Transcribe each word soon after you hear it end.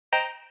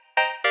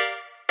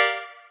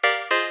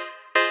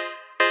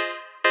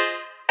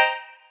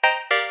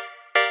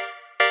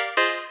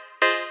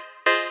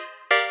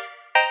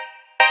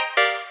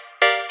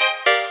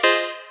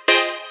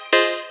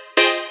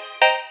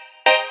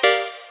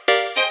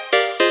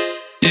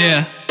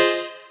Yeah,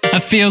 I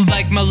feel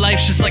like my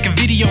life's just like a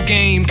video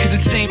game, cause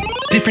it's same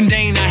different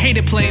day and I hate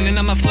it plain. And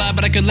I'm a fly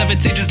but I could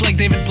levitate just like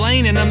David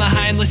Blaine. And I'm not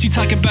high unless you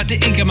talk about the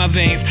ink in my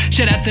veins.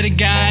 Shout out to the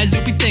guys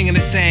who be thinking the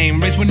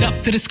same. Raise one up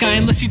to the sky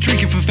unless you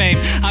drinking for fame.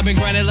 I've been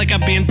grinding like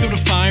I've been through the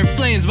fire and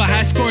flames. My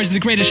high score is the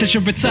greatest I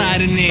should retire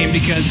to name.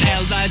 Because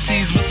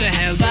LIT's what the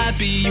hell I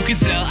be. You can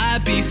tell I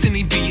be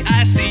Cindy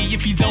B.I.C.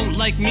 If you don't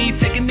like me,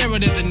 take an arrow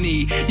to the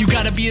knee. You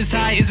gotta be as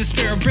high as a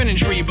sparrow Brennan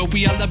tree. But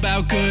we all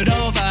about good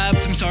old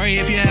vibes. I'm sorry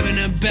if you're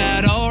having a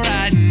bad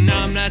alright. No,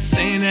 I'm not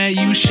saying that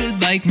you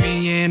should like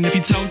me, and if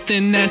you don't,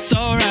 then that's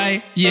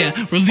alright. Yeah,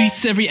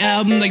 release every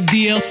album like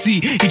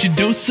DLC. Eat your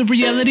dose of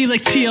reality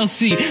like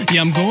TLC.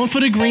 Yeah, I'm going for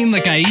the green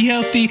like I eat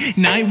healthy.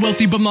 Not ain't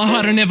wealthy, but my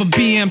heart'll never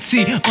be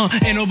empty.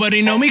 Ain't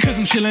nobody know me cause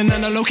I'm chillin'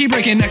 on the low-key.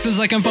 Breaking nexus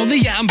like I'm Foley.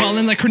 Yeah, I'm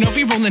ballin' like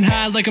Cronovi. Rolling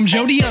high like I'm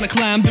Jody on a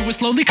climb. Do it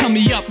slowly, call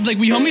me up like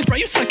we homies. Bro,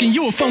 you suckin',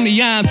 you a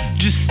phony. I'm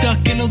just stuck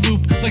in a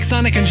loop like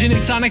Sonic and Gin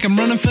and Tonic. I'm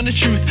running from the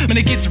truth. When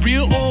it gets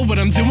real old, what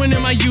I'm doing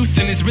in my youth,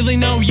 and it's really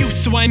no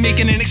use, so I'm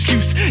making an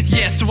excuse.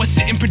 Yeah, so I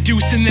sit and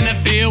produce, and then I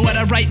feel what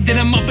I write. Then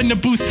I'm up in the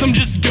booth, I'm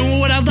just doing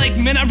what I like.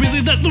 Man, I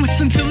really let loose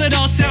until it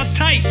all sounds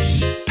tight.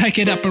 Pack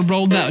it up and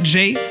roll out,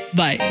 J.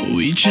 Like,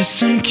 we just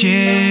some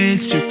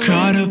kids who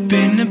caught up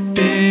in the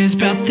biz.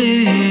 About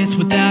the hits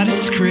without a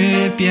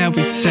script. Yeah,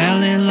 we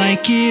tell it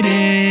like it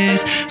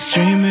is.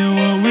 Streaming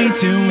what we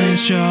doing,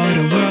 show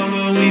the world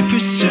what we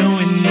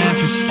pursuing.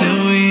 Never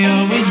still, we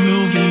always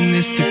moving.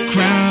 This the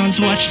grounds,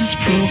 watch this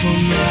prove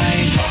 'em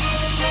right.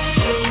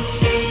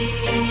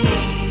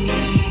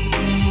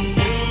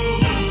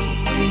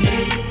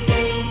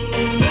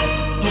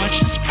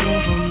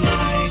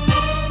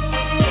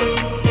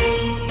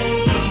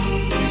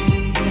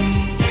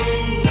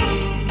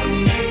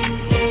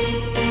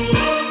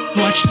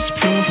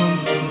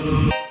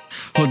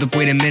 Hold up,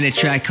 wait a minute,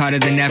 try harder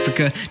than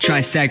Africa. Try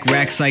and stack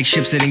racks like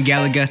ships in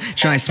Gallagher.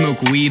 Try and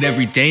smoke weed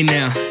every day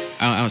now.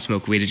 I don't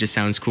smoke weed, it just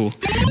sounds cool.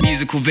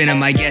 Musical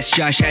venom, I guess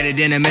Josh had it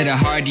in him at a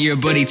hard year,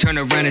 but he turned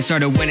around and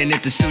started winning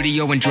at the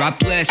studio and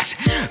dropped less.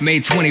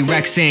 Made 20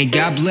 racks saying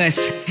God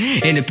bless.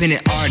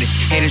 Independent artist,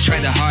 haters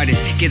try the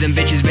hardest. Give them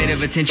bitches bit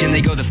of attention,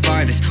 they go the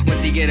farthest.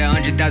 Once you get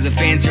 100,000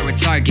 fans, you're a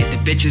target. The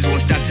bitches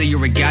won't stop till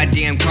you're a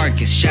goddamn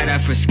carcass. Shout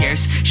out for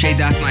scarce,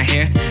 shade off my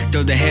hair.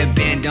 Throw the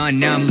headband on,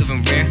 now I'm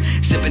living rare.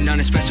 Sipping on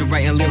espresso,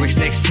 writing lyrics,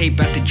 next tape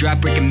out the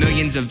drop. Breaking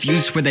millions of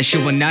views, swear that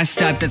shit will not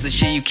stop. That's the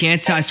shit you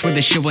can't toss, swear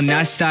that shit will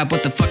not stop.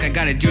 What the fuck I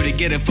gotta do to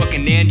get a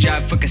fucking end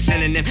job? Fuck a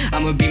synonym,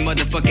 I'ma be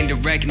motherfucking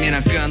direct. Man,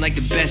 I'm feeling like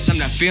the best, I'm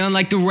not feeling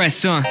like the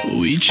rest,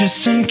 We just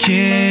some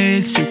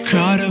kids who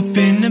caught up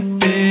in the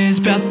biz.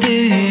 About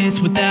the hits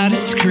without a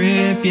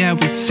script. Yeah,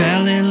 we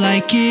tell it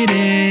like it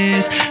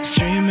is.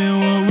 Streaming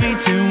what we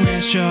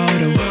doing, show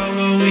the world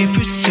what we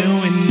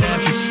pursuing.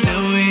 Never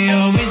still, we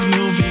always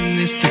moving.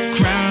 This the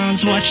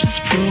grounds, watch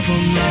this prove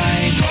 'em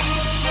right.